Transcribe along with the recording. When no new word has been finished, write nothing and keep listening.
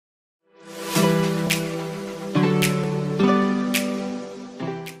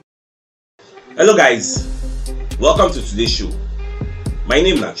Hello guys, welcome to today's show. My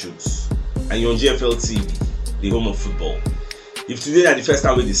name is Nachooks and you're on GFL TV, the home of football. If today is the first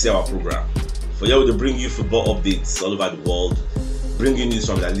time we see our program, for here we'll bring you football updates all over the world, bring you news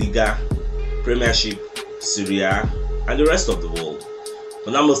from La Liga, Premiership, Serie A, and the rest of the world.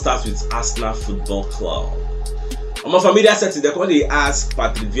 But now we'll start with Arsenal Football Club. On my familiar setting, they ask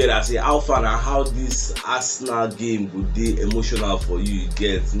Patrick Vieira, say how far and how this Arsenal game would be emotional for you. You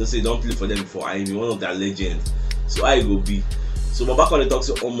get, say you don't play for them before, I am one of their legends. So how it go be? So Babak on the talk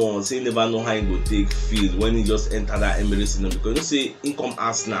to Omo, say never know how he go take feel when he just enter that Emirates, because say he come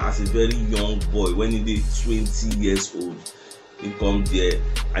Arsenal as a very young boy when he is 20 years old. He come there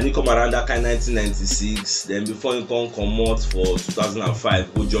and he come around that kind 1996. Then before he come out for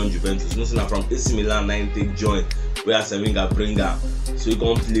 2005, go join Juventus. You know, from AC Milan 9 take join where Sevinga bring her. So he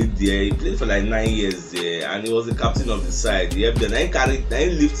come play there. He played for like 9 years there, and he was the captain of the side. Yep, then he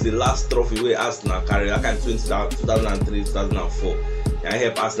lifted the last trophy where Arsenal carried. I can 2003, 2004. And I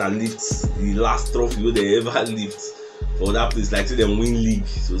help Arsenal lift the last trophy where they ever lift for that place. Like say them win league.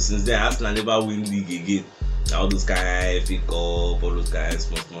 So since then Arsenal never win league again. All those guys, FA Cup, all those guys,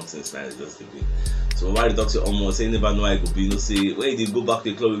 small things like just a bit. So why they talk to almost say never know I could be, say when they go back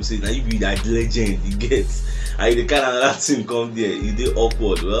to the club, you say now you be that legend, you get. And the kind of another team come there, you dey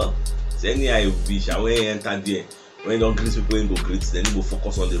awkward. Well, say anyhow you be, when you enter there, when you don't greet people, you go greet, then you go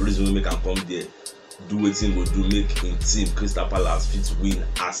focus on the reason we make them come there. Do what you go do, make in team Crystal Palace fit win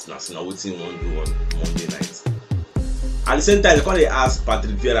Arsenal. So now what you want to do on Monday night. At the same time, they ask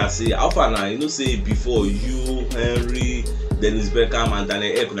Patrick Vieira, say how far now, say before you, Henry, Dennis Beckham and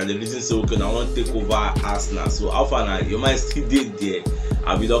Daniel Ek, now the reason say okay, now I want to take over Arsenal. So how far now, you might still be there.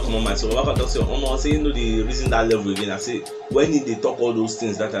 I will not come on my so I talk say the reason that level again. I say when they talk all those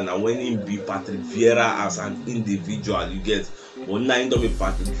things that and now when he be Patrick Vieira as an individual, you get. But now don't be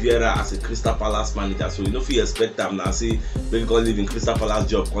Patrick Vieira as a Crystal Palace manager. So if you expect them now say when you leave in Crystal Palace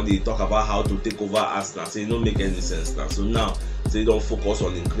job, when they talk about how to take over Arsenal, say it don't make any sense now. So now say don't focus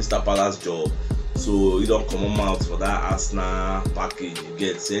on the Crystal Palace job. So you don't come out for that Arsenal package, you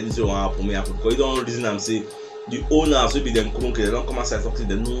get. Say anything will happen, because you don't reason them say the owners will be them crunk, they don't come outside talking,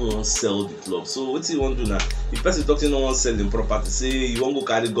 they no one sell the club. So what do you want to do now? If person talking no one selling property, say you want to go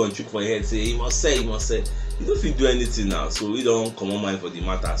carry gun chook for your head, say you must sell. You don't fit do anything now, so we don't come on mind for the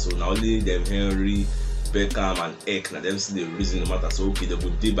matter. So now only them Henry, Beckham and Ek, now them see the reason the matter. So okay, they go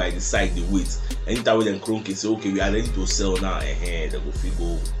day by the side, the wait. Anytime with them crunk, say okay, we are ready to sell now, they go fit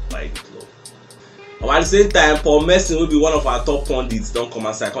go buy the club. At the same time, Paul Merson will be one of our top pundits. Don't come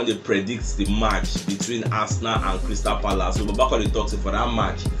aside, they predict the match between Arsenal and Crystal Palace. So back on the talks for that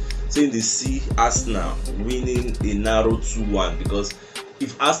match, saying they see Arsenal winning a narrow 2-1, because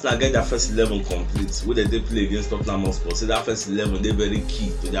if Arsenal get their first 11 complete, where they play against Tottenham Hotspur, so that first 11 they're very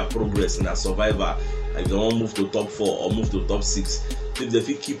key to their progress and their survival. Like they won't move to top 4 or move to top 6. So if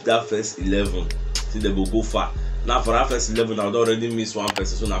they keep that first 11, so they will go far. Now for our first 11, I would already miss one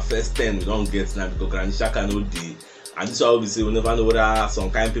person. So now first 10 we don't get now because Granit Xhaka no dey. And this is why we say we never know whether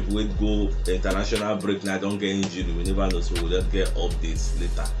some kind of people will go the international break now don't get injured. We never know, so we'll just get updates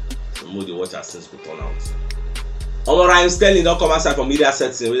later. So more they watch as things will turn out. Ryan Sterling don't come outside from media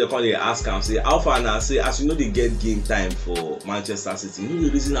setting where they come they ask and say how far now, say as you know they get game time for Manchester City, you know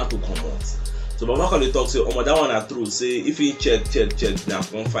the reason how to come out. So Babak on the talk say that one are true, say if he check now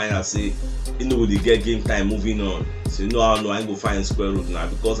come find out say you know they get game time moving on. So no I go find square root now,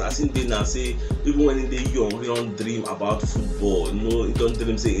 because I think they now say even when they young we don't dream about football, you don't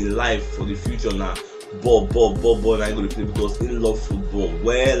dream say in life for the future now. Ball, I go to play because he love football.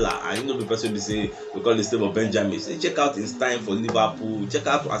 Well, I know the person will say because the state of Benjamin. Say check out his time for Liverpool. Check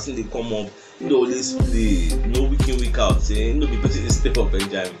out as they come up. Always play. No week in week out. Say the person the state of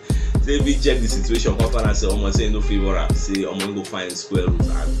Benjamin. Say if we check the situation, come and say say no favor. Say go find square root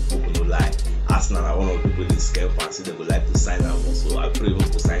and people no lie. Arsenal are one of the people they scare fancy. They would like to sign them. So I pray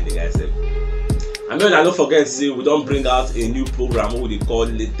to sign the guys. I mean, I don't forget, say we don't bring out a new program what we call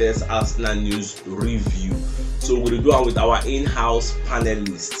latest Arsenal news review. So we'll do it with our in-house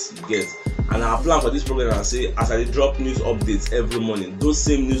panelists, you get. And our plan for this program is say as I drop news updates every morning, those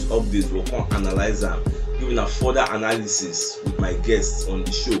same news updates will come analyze them, giving a further analysis with my guests on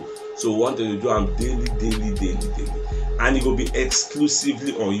the show. So we want to do them daily. And it will be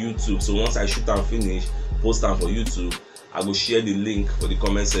exclusively on YouTube. So once I shoot and finish, post them for YouTube, I will share the link for the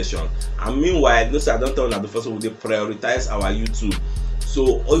comment section. And meanwhile, no say I don't tell you that the first one they prioritize our YouTube.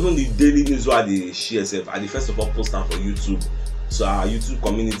 So even the daily news where they share self, I the first of all post them for YouTube. So our YouTube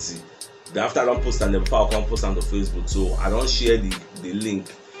community. Then after I don't post them, before I come post them to Facebook. So I don't share the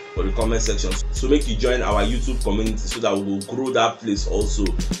link for the comment section. So make you join our YouTube community so that we will grow that place also.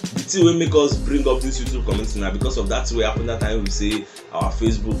 the thing will make us bring up this YouTube community now because of that way happen that time we say our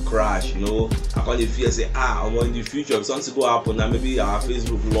Facebook crash, you know. I call it fear say in the future if something go happen now maybe our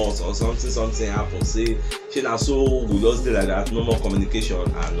Facebook lost or something happen say now so we just do like that, no more communication.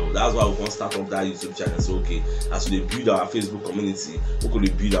 And no, that's why we can start up that YouTube channel. So okay, as we build our Facebook community, we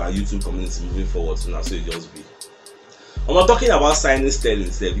could build our YouTube community moving forward. So now so it just be. I'm talking about signing Sterling.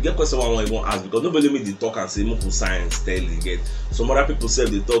 If you get question one I won't ask because nobody made the talk and say Moko sign Sterling. Get some other people say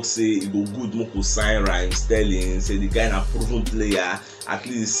they talk say it go good Moko sign Ryan Sterling. Say the guy na proven player. At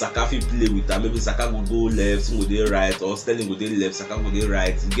least Saka fit play with her. Maybe Saka will go left, him go dey right, or Sterling go dey left, Saka go dey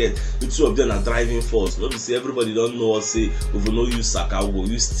right. You get the two of them are driving force. Obviously everybody don't know us say we will not use Saka, we will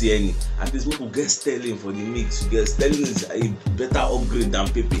use Tierney. At least we will get Sterling for the mix. You get Sterling is a better upgrade than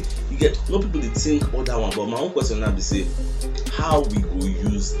Pepe. You get no people they think other one, but my own question now be say how we go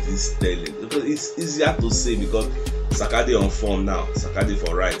use this Sterling because it's easier to say because Saka dey on form now, Saka dey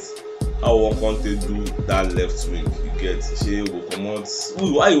for right. How one country do that left wing? You get she go come out.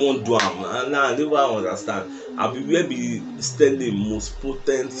 Why you want do am? Nah, I never understand. I be where be Sterling most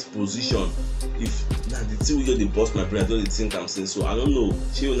potent position. If now the thing we just dey bust my brain, I don't think I'm saying so. I don't know.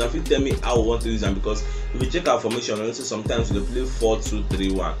 She will not tell me how we want to use them because if you check our formation, I know sometimes we play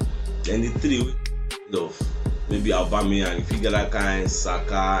 4-2-3-1. Then the three of maybe Aubameyang, if you get that kind,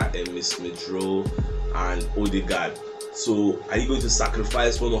 Saka, Smith Rowe, and Odegaard. So are you going to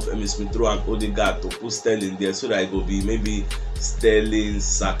sacrifice one of Smith Rowe and Odegaard to put Sterling there so that it will be maybe Sterling,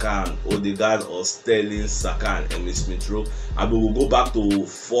 Saka, and Odegaard, or Sterling, Saka, and Smith Rowe? I mean, we'll go back to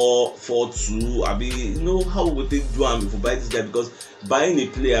 4-4-2. I mean, you know how we will take do if we buy this guy because buying a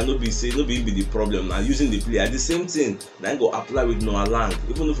player no be the problem now. Using the player, the same thing. Then go apply with Noah Lang.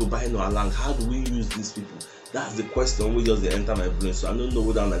 Even if we buy Noah Lang, how do we use these people? That's the question we just enter my brain. So I don't know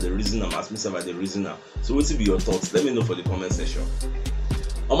whether I'm at the reason I'm asking myself at the reason now. So what will be your thoughts? Let me know for the comment section.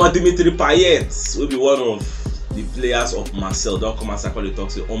 Dimitri Payet will be one of the players of Marcel. Don't come and say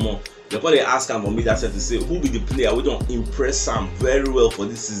talk say they're going to ask him for me that set to say who be the player we don't impress him very well for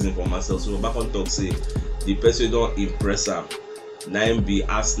this season for Marcel. So back on talk say the person we don't impress him. Now be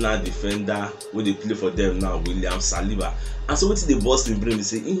Arsenal defender when they play for them now, William Saliba. And so what the boss in brain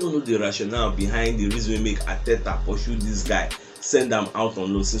say he don't know the rationale behind the reason we make Arteta pursue this guy, send them out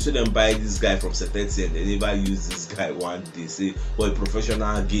on loan. Since them buy this guy from Seteti and they never use this guy one day. Say a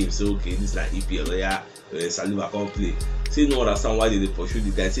professional game. Say okay, this is like EPL, yeah, Saliba can't play. Say no understand why they pursue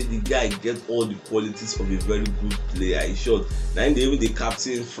the guy. Say the guy get all the qualities of a very good player. He shot. Now they even the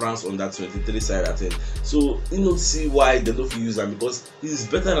captain France on that 23 side I think. So you don't see why they don't use him because he's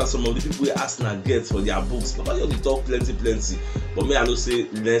better than some of the people Arsenal get for their books. But you talk plenty. But me I don't say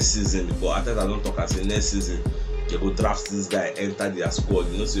next season because I don't talk as say next season. They go draft this guy, enter their squad.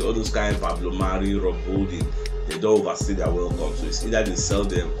 You know, see all those kind of Pablo Mari, Rob Holding, they don't overstay their welcome. So it's either they sell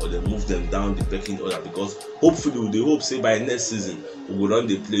them or they move them down the pecking order because hopefully they hope say by next season we will run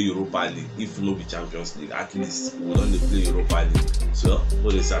they play Europa League. If no be Champions League, at least we will run they play Europa League. So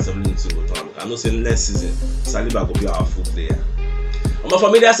what they say assembling to go down. I know say next season Saliba will be our full player. On my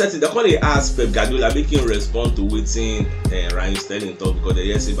familiar setting, they call it ask Pep Guardiola making respond to waiting Ryan Sterling talk because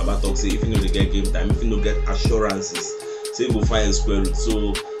they say Baba talk say if you know they get game time, if you know get assurances, say go find square root.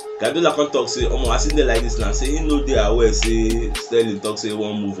 So Guardiola can talk say I seen they like this now. Say you know they are aware say Sterling talk say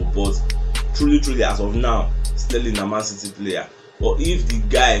one move, but truly as of now, Sterling a Man City player. But if the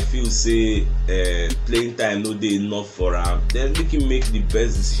guy feels say playing time no dey enough for him, then make him make the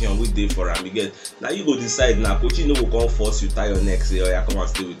best decision we dey for him. You get now you go decide now. Coaching no go come force you tie your neck say oh yeah come and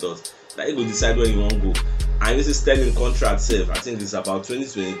stay with us. Now you go decide where you want go. And this is Sterling contract save. I think it's about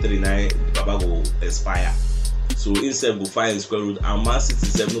 2023 now Baba go expire. So instead go find square root and Man City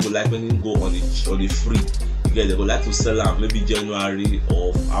self no go like when him go on the free. You get they go like to sell him maybe January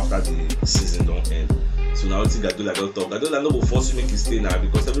or after the season don't end. So now I think Guardiola don't talk. Guardiola no go force you make you stay now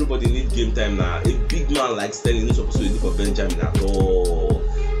because everybody need game time now. A big man like Sterling is supposed to be for Benjamin at all.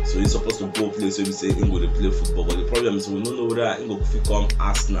 So he's supposed to go play. So we say he go to play football. But the problem is we don't know whether he go come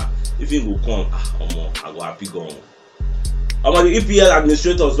Arsenal. If he go come, I go happy gone. The EPL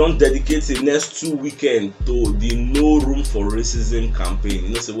administrators don't dedicate the next 2 weekends to the No Room for Racism campaign. You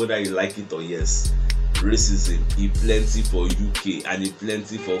know, say whether you like it or yes. Racism, he plenty for UK and he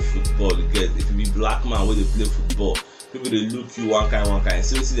plenty for football. You get if you be black man when they play football, people they look you one kind.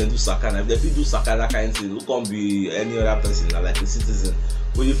 So you see them do Saka. If they do Saka that kind of thing, who can't be any other person like a citizen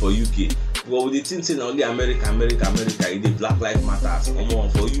only for UK. But with the thing saying only America, it dey Black Lives Matters.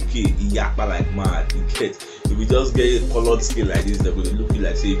 For UK, he yakpa like mad. You get if you just get colored skin like this, they're gonna look you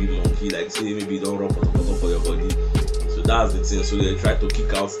like say you be monkey, like say maybe you don't rub potato for your body. So So that's the thing. So they try to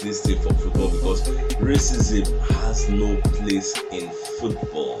kick out this thing from football because racism has no place in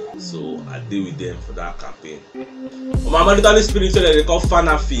football. So I deal with them for that campaign. My military spirit that they call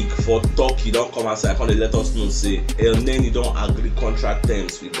Fanafik for Turkey don't come outside. Can they let us know say El Neni don't agree contract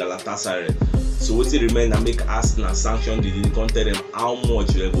terms with Galatasaray. So what it remain and make Arsenal sanction the deal, can't tell them how much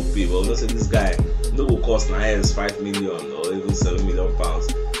they go pay. Well, don't say this guy no go cost na 5 million or even 7 million pounds.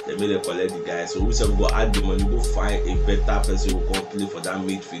 They may they collect the guy. So we say we go add the money, go find a better person who can play for that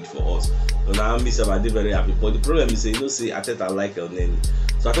midfield for us. So now me say I dey very happy. But the problem is say you know say Ateta like El Neni.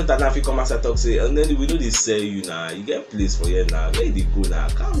 So Ateta now if you come and talk say El Neni we know they sell you now. You get place for here now. Where they go now?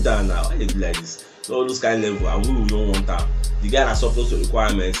 Calm down now. Why you do like this? So all those kind of level and we don't want that. The guy that suffers to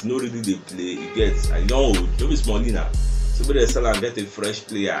requirements, no really they play, he gets and you don't be small now. So they sell and get a fresh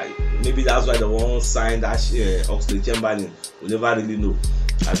player. Maybe that's why the one signed that Oxlade Chamberlain. We never really know.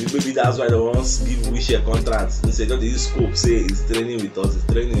 I think maybe that's why the ones give Wisher contracts. They say don't use scope, say he's training with us,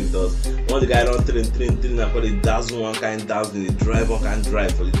 When the guy don't train, I call it dazzle one kind dazzle, the drive one kind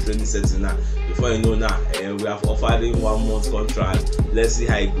drive for the training setting now. Before you know now, we have offered him 1 month contract. Let's see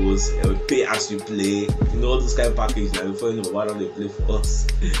how it goes. We pay as you play. You know all this kind of package now. Before you know why don't they play for us?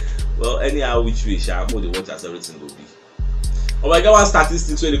 Well, anyhow which way, shall I watch as everything will be. Oh, I got one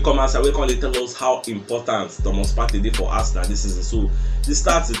statistics where they come out and we can tell us how important Thomas Partey did for Arsenal this season. So the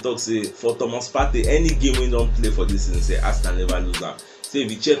stats they talk say for Thomas Partey, any game we don't play for this season, say Arsenal never lose them. Say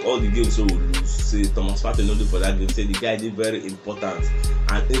if you check all the games so we lose, say Thomas Partey no do for that game. Say the guy did very important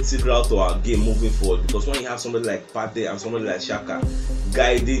and integral to our game moving forward. Because when you have somebody like Partey and somebody like Xhaka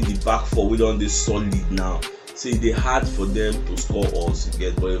guiding the back four, we don't do solid now. Say they hard for them to score us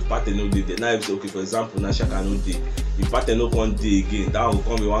again. But if Partey no dey, now if say okay, for example, now Xhaka no dey, if Partey no come dey again, that will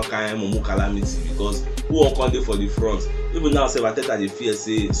come be one kind of mumu calamity because who won't come dey for the front? Even now, say Ateta dey fear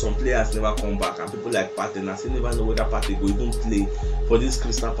say some players never come back and people like Partey now say never know whether Partey go even play for this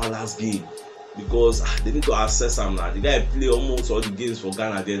Crystal Palace game because they need to assess him now. The guy play almost all the games for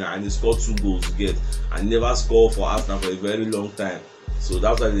Ghana then and he scored 2 goals again and never scored for Arsenal for a very long time. So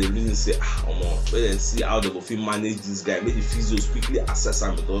that's why they really say, wait and see how they go fit manage this guy. Make the physios quickly assess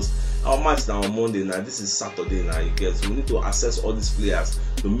him because our match now on Monday now. This is Saturday now. You get so we need to assess all these players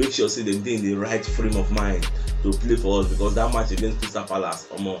to make sure say they're in the right frame of mind to play for us because that match against Crystal Palace,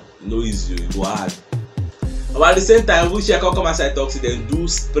 no easy, it go hard. But at the same time, we check out come outside talk to them do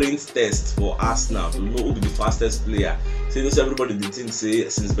sprint test for Arsenal to know who be the fastest player. Say so everybody they think say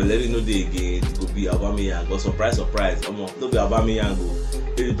since Bellerin no dey again, it go be Aubameyang. But surprise, no be Aubameyang go.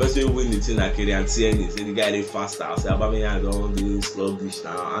 If the person who win the thing like Kylian Tierney, say the guy dey faster. Say Aubameyang don't dey sluggish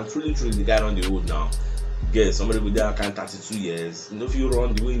now. And truly the guy on the road now. Get somebody with that kind 32 years. You know if you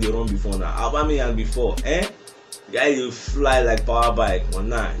run the way they run before now. Aubameyang before, the guy you fly like power bike, but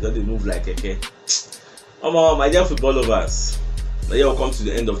now he don't move like keke. My dear football lovers, now here we'll come to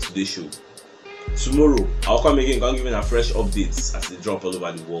the end of today's show. Tomorrow, I'll come again and give you a fresh updates as they drop all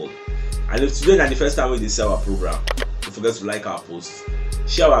over the world. And if today is the first time we sell our program, don't forget to like our posts,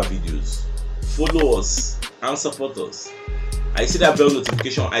 share our videos, follow us, and support us. I see that bell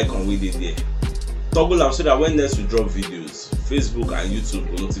notification icon within there. Toggle them so that when next we drop videos, Facebook and YouTube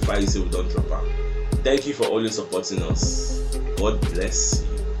will notify you say we don't drop them. Thank you for always supporting us. God bless you.